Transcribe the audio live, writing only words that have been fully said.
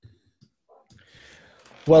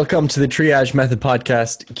Welcome to the Triage Method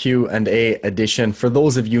Podcast Q&A edition. For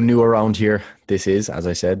those of you new around here, this is, as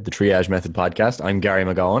I said, the Triage Method Podcast. I'm Gary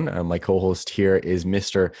McGowan, and my co-host here is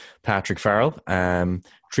Mr. Patrick Farrell.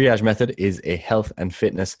 Triage Method is a health and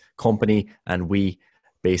fitness company, and we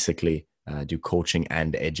basically do coaching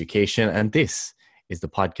and education. And this is the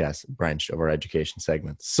podcast branch of our education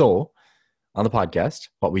segment. So, on the podcast,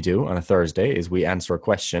 what we do on a Thursday is we answer a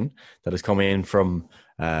question that has come in from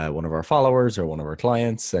one of our followers or one of our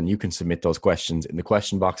clients, and you can submit those questions in the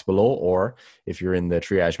question box below, or if you're in the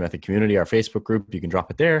Triage Method community, our Facebook group, you can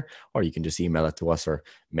drop it there, or you can just email it to us or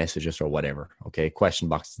message us or whatever. Okay, question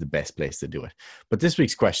box is the best place to do it. But this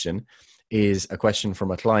week's question is a question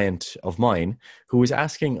from a client of mine who is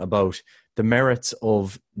asking about the merits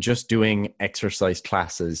of just doing exercise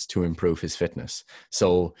classes to improve his fitness.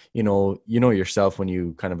 So, you know yourself, when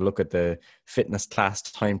you kind of look at the fitness class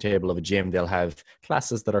timetable of a gym, they'll have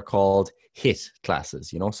classes that are called HIIT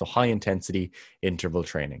classes, so high intensity interval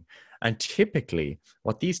training. And typically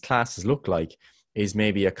what these classes look like is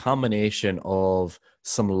maybe a combination of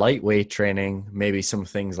some lightweight training, maybe some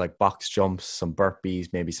things like box jumps, some burpees,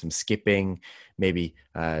 maybe some skipping, maybe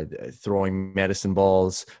throwing medicine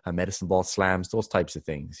ball slams, those types of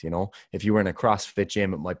things. If you were in a CrossFit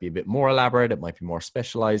gym, it might be a bit more elaborate, it might be more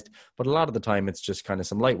specialized, but a lot of the time it's just kind of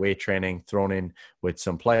some lightweight training thrown in with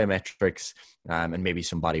some plyometrics and maybe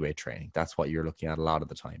some bodyweight training. That's what you're looking at a lot of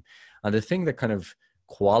the time. And the thing that kind of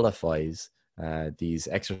qualifies these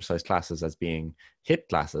exercise classes as being HIIT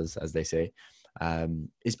classes, as they say,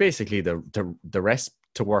 is basically the rest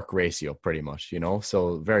to work ratio, pretty much.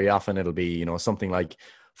 So very often it'll be something like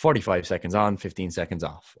 45 seconds on, 15 seconds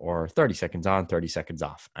off, or 30 seconds on, 30 seconds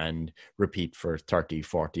off, and repeat for 30,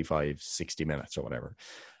 45, 60 minutes or whatever.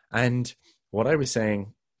 And what I was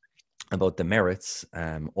saying about the merits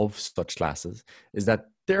of such classes is that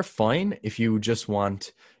they're fine if you just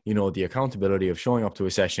want, the accountability of showing up to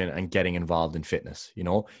a session and getting involved in fitness.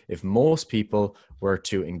 If most people were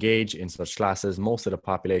to engage in such classes, most of the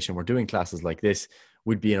population were doing classes like this,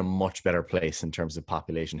 we'd be in a much better place in terms of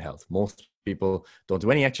population health. Most people don't do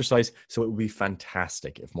any exercise, so it would be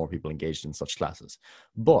fantastic if more people engaged in such classes.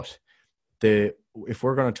 But if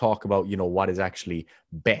we're going to talk about, what is actually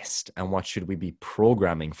best and what should we be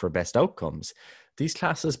programming for best outcomes, these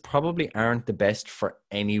classes probably aren't the best for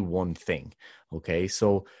any one thing. Okay.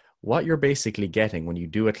 So what you're basically getting when you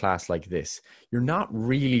do a class like this, you're not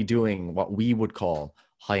really doing what we would call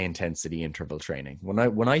high intensity interval training.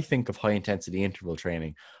 When I think of high intensity interval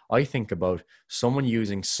training, I think about someone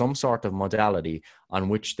using some sort of modality on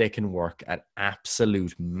which they can work at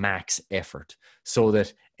absolute max effort, so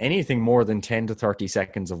that anything more than 10 to 30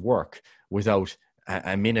 seconds of work without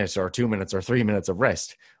a minute or 2 minutes or 3 minutes of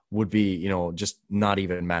rest would be, just not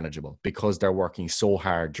even manageable, because they're working so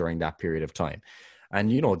hard during that period of time.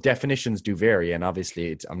 And, definitions do vary. And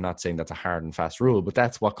obviously I'm not saying that's a hard and fast rule, but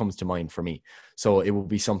that's what comes to mind for me. So it would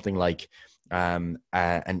be something like an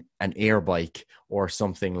air bike, or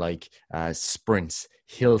something like sprints,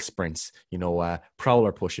 hill sprints,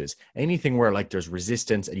 prowler pushes, anything where like there's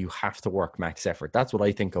resistance and you have to work max effort. That's what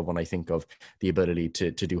I think of when I think of the ability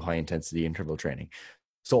to do high intensity interval training.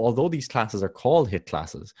 So although these classes are called HIIT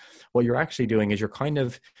classes, what you're actually doing is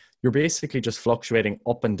you're basically just fluctuating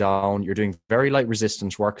up and down. You're doing very light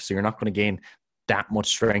resistance work, so you're not going to gain that much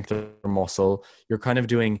strength or muscle. You're kind of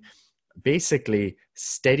doing basically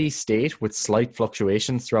steady state with slight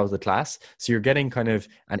fluctuations throughout the class. So you're getting kind of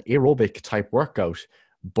an aerobic type workout,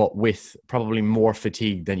 but with probably more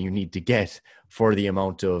fatigue than you need to get for the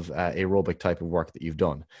amount of aerobic type of work that you've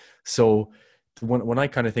done. So when I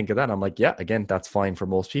kind of think of that, I'm like, yeah, again, that's fine for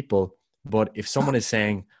most people. But if someone is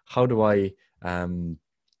saying, how do I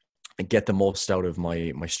get the most out of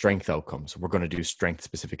my strength outcomes, we're going to do strength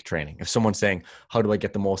specific training. If someone's saying, how do I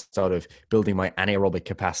get the most out of building my anaerobic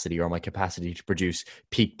capacity or my capacity to produce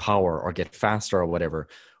peak power or get faster or whatever,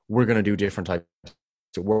 we're going to do different types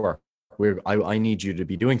of work. I need you to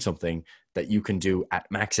be doing something that you can do at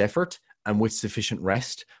max effort and with sufficient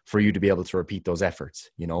rest for you to be able to repeat those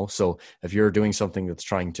efforts. So if you're doing something that's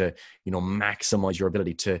trying to, maximize your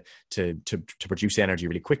ability to produce energy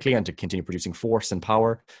really quickly and to continue producing force and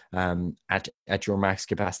power at your max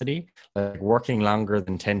capacity, like working longer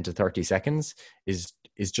than 10 to 30 seconds is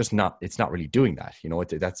just not, it's not really doing that.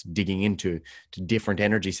 That's digging into different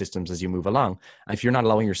energy systems as you move along. And if you're not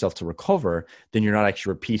allowing yourself to recover, then you're not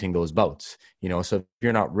actually repeating those bouts. So if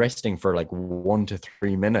you're not resting for like 1 to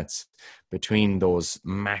 3 minutes between those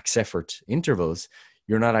max effort intervals,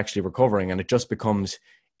 you're not actually recovering, and it just becomes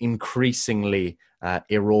increasingly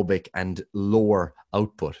aerobic and lower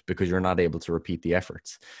output because you're not able to repeat the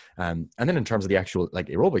efforts. And then in terms of the actual like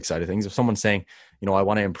aerobic side of things, if someone's saying, you know, I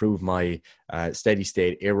want to improve my steady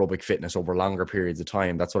state aerobic fitness over longer periods of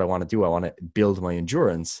time, that's what I want to do, I want to build my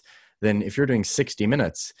endurance, then if you're doing 60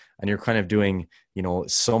 minutes and you're kind of doing, you know,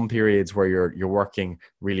 some periods where you're working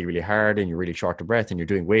really, really hard and you're really short of breath and you're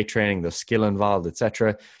doing weight training, the skill involved,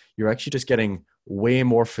 etc., you're actually just getting way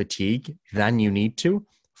more fatigue than you need to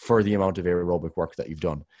for the amount of aerobic work that you've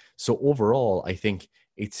done. So overall, I think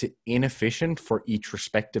it's inefficient for each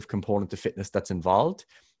respective component of fitness that's involved.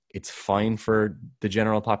 It's fine for the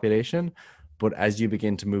general population, but as you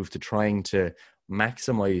begin to move to trying to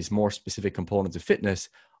maximize more specific components of fitness,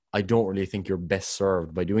 I don't really think you're best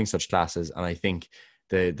served by doing such classes. And I think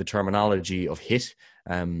the terminology of HIIT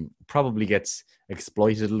probably gets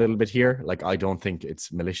exploited a little bit here. Like, I don't think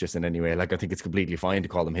it's malicious in any way. Like, I think it's completely fine to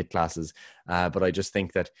call them HIIT classes. But I just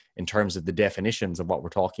think that in terms of the definitions of what we're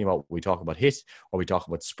talking about, we talk about HIIT or we talk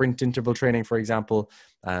about sprint interval training, for example.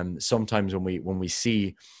 Sometimes when we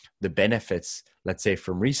see the benefits, let's say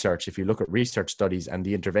from research, if you look at research studies and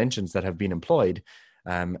the interventions that have been employed,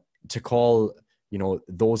 to call, you know,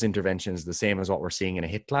 those interventions the same as what we're seeing in a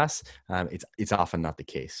HIIT class, it's often not the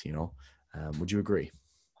case, you know. Would you agree?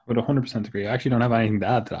 I would 100% agree. I actually don't have anything to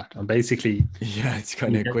add to that. And basically, yeah, it's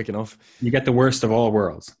kind of quick enough. You get the worst of all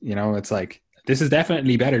worlds. You know, it's like, this is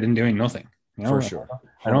definitely better than doing nothing. You know? For sure.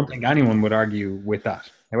 I don't think anyone would argue with that.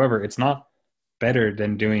 However, it's not better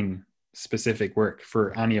than doing specific work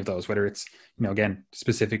for any of those, whether it's, you know, again,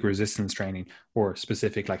 specific resistance training or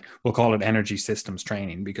specific, like, we'll call it energy systems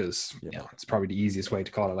training because, you know, it's probably the easiest way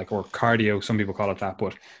to call it, like, or cardio, some people call it that,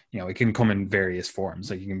 but, you know, it can come in various forms.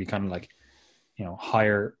 Like, you can be kind of like, you know,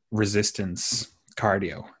 higher resistance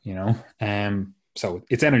cardio, you know, so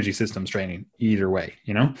it's energy systems training either way,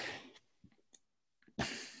 you know.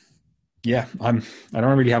 Yeah, I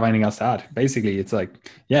don't really have anything else to add. Basically, it's like,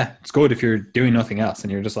 yeah, it's good if you're doing nothing else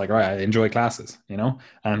and you're just like, all right, I enjoy classes, you know,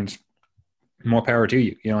 and more power to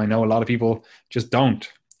you. You know, I know a lot of people just don't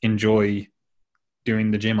enjoy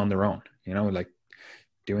doing the gym on their own, you know, like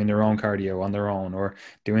doing their own cardio on their own or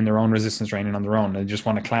doing their own resistance training on their own. They just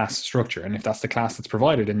want a class structure. And if that's the class that's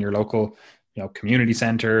provided in your local, you know, community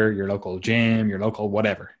center, your local gym, your local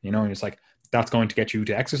whatever, you know, and it's like, that's going to get you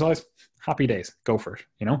to exercise, happy days, go for it,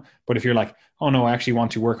 you know. But if you're like, oh no, I actually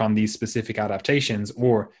want to work on these specific adaptations,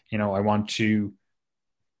 or, you know, I want to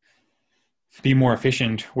be more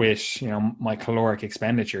efficient with, you know, my caloric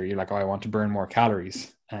expenditure, you're like, oh, I want to burn more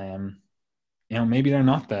calories, you know, maybe they're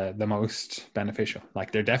not the most beneficial.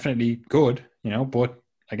 Like, they're definitely good, you know, but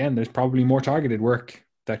again, there's probably more targeted work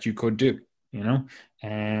that you could do, you know.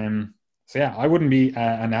 So yeah, I wouldn't be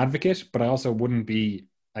an advocate, but I also wouldn't be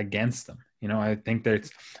against them. You know, I think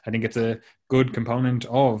it's a good component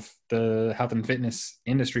of the health and fitness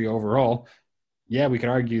industry overall. Yeah, we could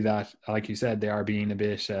argue that, like you said, they are being a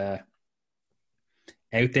bit out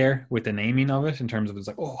there with the naming of it in terms of, it's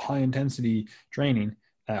like, oh, high intensity training,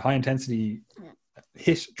 high intensity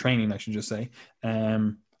HIIT training, I should just say.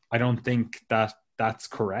 I don't think that that's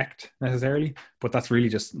correct necessarily, but that's really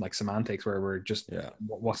just like semantics, where we're just,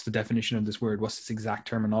 what's the definition of this word? What's this exact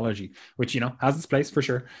terminology? Which, you know, has its place for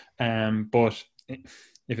sure. But if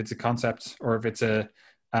it's a concept or if it's a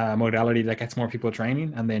modality that gets more people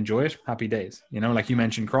training and they enjoy it, happy days. You know, like you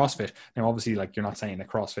mentioned CrossFit. Now, obviously, like, you're not saying that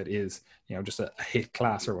CrossFit is, you know, just a HIIT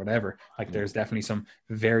class or whatever. Like, there's definitely some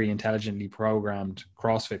very intelligently programmed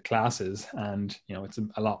CrossFit classes, and, you know, it's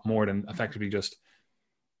a lot more than effectively just,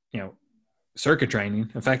 you know, circuit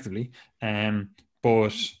training effectively.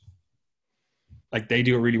 But like, they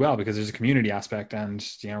do it really well because there's a community aspect and,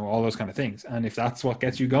 you know, all those kind of things. And if that's what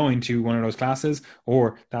gets you going to one of those classes,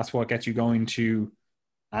 or that's what gets you going to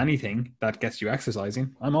anything that gets you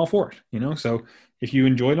exercising, I'm all for it, you know. So if you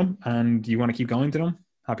enjoy them and you want to keep going to them,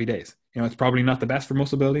 happy days. You know, it's probably not the best for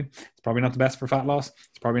muscle building, it's probably not the best for fat loss,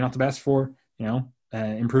 it's probably not the best for, you know,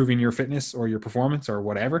 improving your fitness or your performance or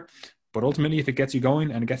whatever. But ultimately, if it gets you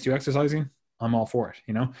going and it gets you exercising, I'm all for it,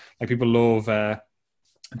 you know. Like, people love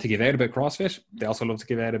to give out about CrossFit. They also love to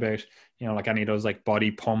give out about, you know, like any of those like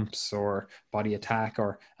body pumps or body attack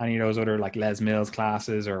or any of those other like Les Mills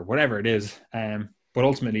classes or whatever it is. But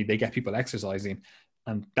ultimately, they get people exercising,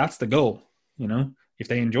 and that's the goal, you know. If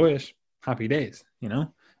they enjoy it, happy days, you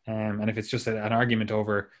know. And if it's just an argument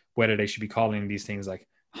over whether they should be calling these things like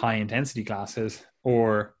high intensity classes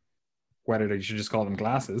or whether they should just call them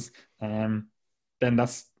classes, then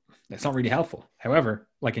it's not really helpful. However,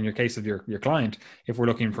 like in your case of your client, if we're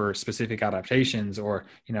looking for specific adaptations, or,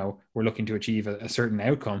 you know, we're looking to achieve a certain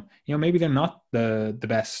outcome, you know, maybe they're not the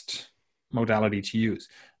best modality to use.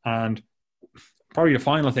 And probably the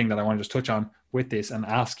final thing that I want to just touch on with this and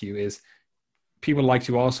ask you is, people like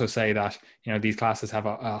to also say that, you know, these classes have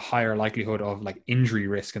a higher likelihood of like injury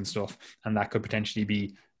risk and stuff, and that could potentially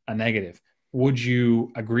be a negative. Would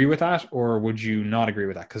you agree with that, or would you not agree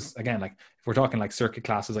with that? Because again, like if we're talking like circuit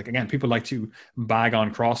classes, like again, people like to bag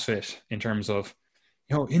on CrossFit in terms of,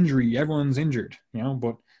 you know, injury, everyone's injured, you know,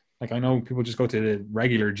 but like I know people just go to the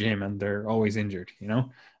regular gym and they're always injured, you know.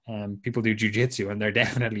 People do jujitsu and they're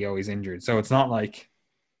definitely always injured. So it's not like,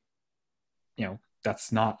 you know,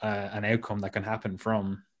 that's not an outcome that can happen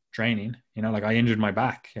from training. You know, like I injured my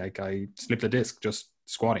back, like I slipped a disc just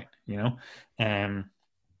squatting, you know.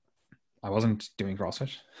 I wasn't doing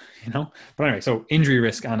CrossFit, you know. But anyway, so injury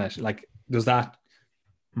risk on it, like, does that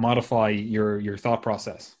modify your thought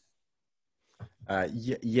process?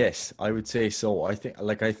 Yes, I would say so. I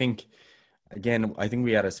think again, I think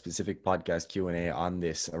we had a specific podcast Q&A on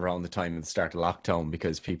this around the time of the start of lockdown,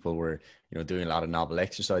 because people were, you know, doing a lot of novel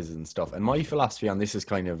exercises and stuff. And my philosophy on this is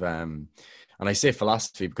kind of, and I say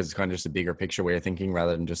philosophy because it's kind of just a bigger picture way of thinking,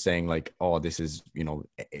 rather than just saying like, oh, this is, you know,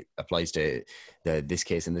 it applies to this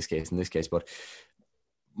case and this case and this case. But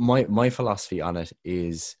my philosophy on it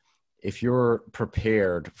is, if you're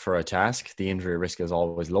prepared for a task, the injury risk is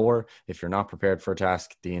always lower. If you're not prepared for a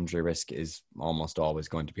task, the injury risk is almost always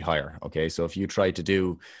going to be higher. Okay. So if you try to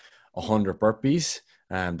do 100 burpees,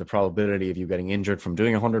 the probability of you getting injured from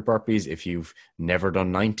doing 100 burpees, if you've never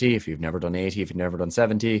done 90, if you've never done 80, if you've never done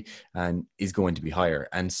 70, and is going to be higher.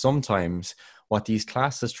 And sometimes what these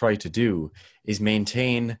classes try to do is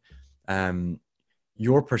maintain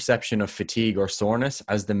your perception of fatigue or soreness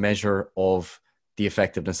as the measure of the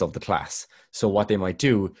effectiveness of the class. So what they might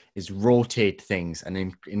do is rotate things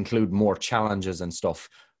and include more challenges and stuff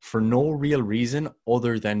for no real reason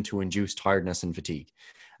other than to induce tiredness and fatigue.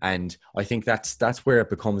 And I think that's where it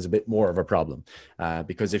becomes a bit more of a problem,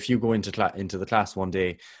 because if you go into the class one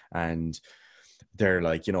day and they're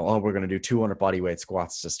like, you know, oh, we're going to do 200 bodyweight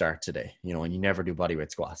squats to start today, you know, and you never do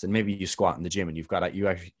bodyweight squats, and maybe you squat in the gym and you've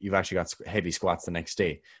actually got heavy squats the next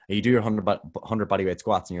day, and you do your 100 bodyweight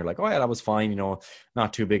squats and you're like, oh yeah, that was fine, you know,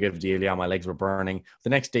 not too big of a deal, yeah, my legs were burning. The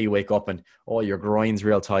next day you wake up and, oh, your groin's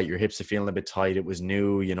real tight, your hips are feeling a bit tight, it was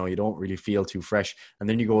new, you know, you don't really feel too fresh, and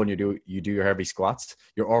then you go and you do your heavy squats,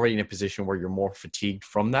 you're already in a position where you're more fatigued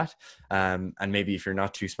from that, and maybe if you're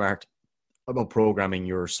not too smart about programming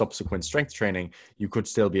your subsequent strength training, you could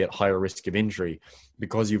still be at higher risk of injury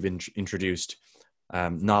because you've introduced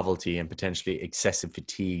novelty and potentially excessive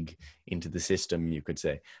fatigue into the system, you could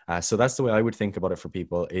say. So that's the way I would think about it for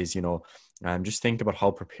people is, you know, just think about how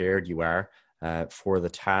prepared you are for the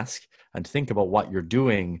task, and think about what you're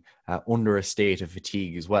doing under a state of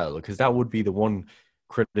fatigue as well, because that would be the one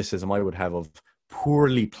criticism I would have of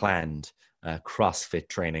poorly planned CrossFit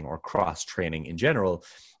training or cross training in general,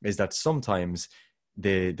 is that sometimes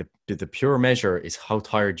the pure measure is how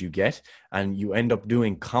tired you get, and you end up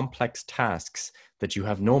doing complex tasks that you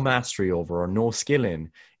have no mastery over or no skill in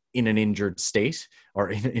an injured state, or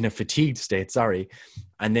in a fatigued state, sorry,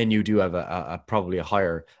 and then you do have a probably a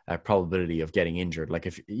higher probability of getting injured. Like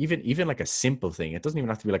if even like a simple thing, it doesn't even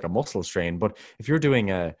have to be like a muscle strain, but if you're doing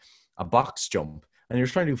a box jump and you're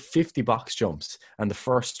trying to do 50 box jumps, and the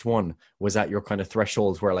first one was at your kind of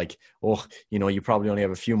thresholds where like, oh, you know, you probably only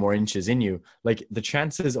have a few more inches in you, like the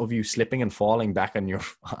chances of you slipping and falling back on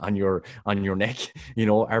your neck, you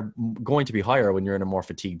know, are going to be higher when you're in a more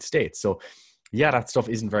fatigued state. So yeah, that stuff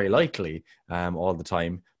isn't very likely all the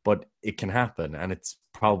time, but it can happen, and it's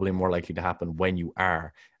probably more likely to happen when you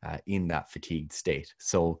are in that fatigued state.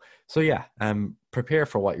 So yeah, prepare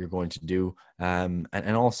for what you're going to do, and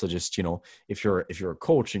also just, you know, if you're a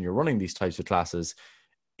coach and you're running these types of classes,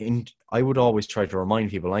 I would always try to remind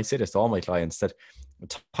people, and I say this to all my clients, that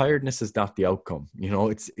tiredness is not the outcome. You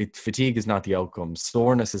know, fatigue is not the outcome.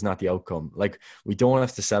 Soreness is not the outcome. Like, we don't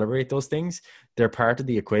have to celebrate those things. They're part of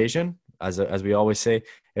the equation. As we always say,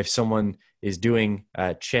 if someone is doing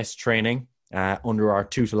chest training under our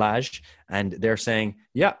tutelage, and they're saying,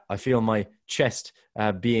 yeah, I feel my chest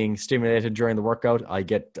being stimulated during the workout, I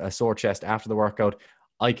get a sore chest after the workout,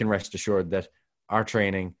 I can rest assured that our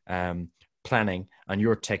training planning and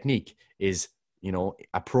your technique is, you know,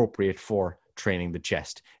 appropriate for training the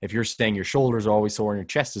chest. If you're saying your shoulders are always sore and your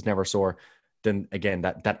chest is never sore, then again,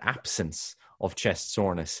 that absence of chest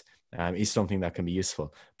soreness is something that can be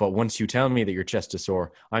useful. But once you tell me that your chest is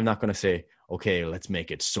sore, I'm not going to say, okay, let's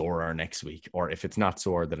make it sorer next week, or if it's not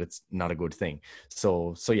sore, that it's not a good thing.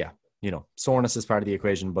 So yeah, you know, soreness is part of the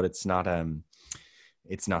equation, but it's not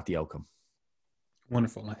the outcome.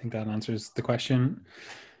 Wonderful. I think that answers the question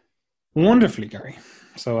wonderfully, Gary.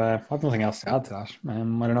 So I have nothing else to add to that. I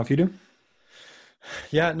don't know if you do.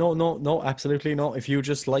 Yeah, no, absolutely no. If you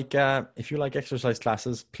like exercise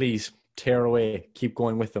classes, please tear away, keep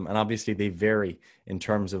going with them. And obviously they vary in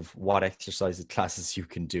terms of what exercise classes you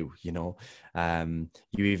can do, you know.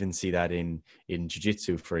 You even see that in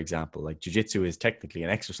jiu-jitsu, for example. Like jiu-jitsu is technically an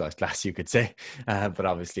exercise class, you could say, but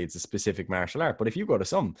obviously it's a specific martial art. But if you go to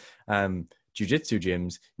some jiu-jitsu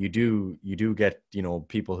gyms, you do get, you know,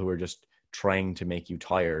 people who are just trying to make you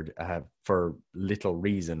tired for little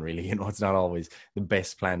reason, really. You know, it's not always the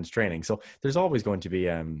best planned training. So there's always going to be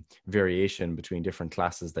variation between different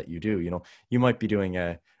classes that you do. You know, you might be doing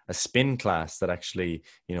a spin class that actually,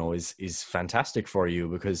 you know, is fantastic for you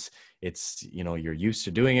because it's, you know, you're used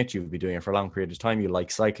to doing it. You've been doing it for a long period of time. You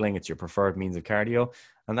like cycling. It's your preferred means of cardio.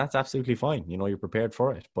 And that's absolutely fine. You know, you're prepared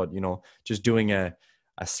for it. But, you know, just doing a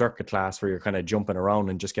circuit class where you're kind of jumping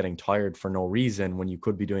around and just getting tired for no reason when you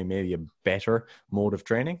could be doing maybe a better mode of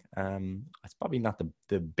training, it's probably not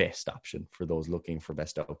the best option for those looking for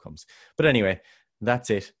best outcomes. But anyway,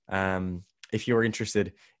 that's it. If you're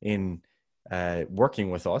interested in working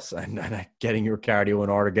with us and getting your cardio in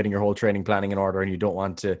order, getting your whole training planning in order, and you don't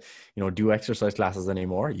want to, you know, do exercise classes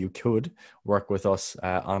anymore, you could work with us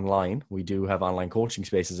online. We do have online coaching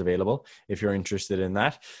spaces available if you're interested in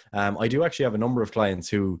that. I do actually have a number of clients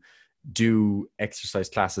who do exercise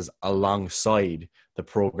classes alongside the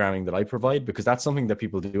programming that I provide, because that's something that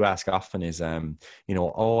people do ask often is, you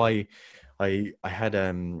know, oh, I had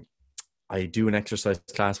I do an exercise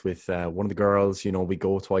class with one of the girls, you know, we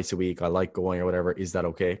go twice a week. I like going or whatever. Is that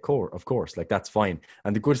okay? Of course, like that's fine.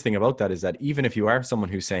 And the good thing about that is that even if you are someone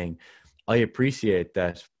who's saying, I appreciate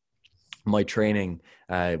that my training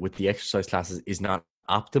with the exercise classes is not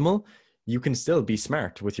optimal, you can still be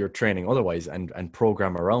smart with your training otherwise and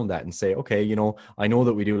program around that and say, okay, you know, I know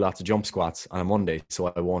that we do lots of jump squats on a Monday,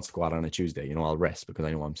 so I won't squat on a Tuesday. You know, I'll rest because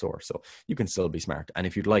I know I'm sore. So you can still be smart. And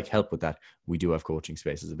if you'd like help with that, we do have coaching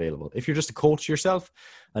spaces available. If you're just a coach yourself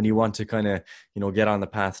and you want to kind of, you know, get on the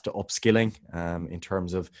path to upskilling in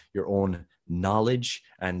terms of your own knowledge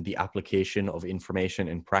and the application of information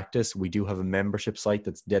in practice, we do have a membership site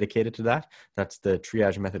that's dedicated to that. That's the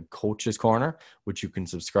Triage Method Coaches Corner, which you can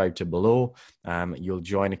subscribe to below. You'll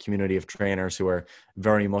join a community of trainers who are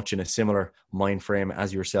very much in a similar mind frame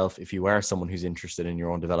as yourself if you are someone who's interested in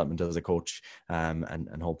your own development as a coach,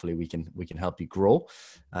 and hopefully we can help you grow.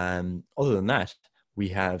 Other than that, we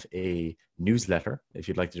have a newsletter if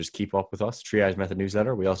you'd like to just keep up with us, Triage Method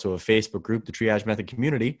newsletter. We also have a Facebook group, the Triage Method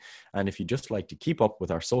community. And if you just like to keep up with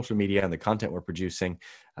our social media and the content we're producing,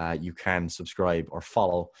 you can subscribe or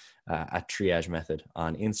follow at Triage Method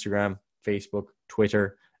on Instagram, Facebook,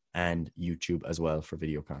 Twitter, and YouTube as well for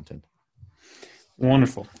video content.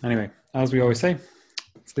 Wonderful. Anyway, as we always say,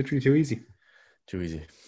 it's literally too easy. Too easy.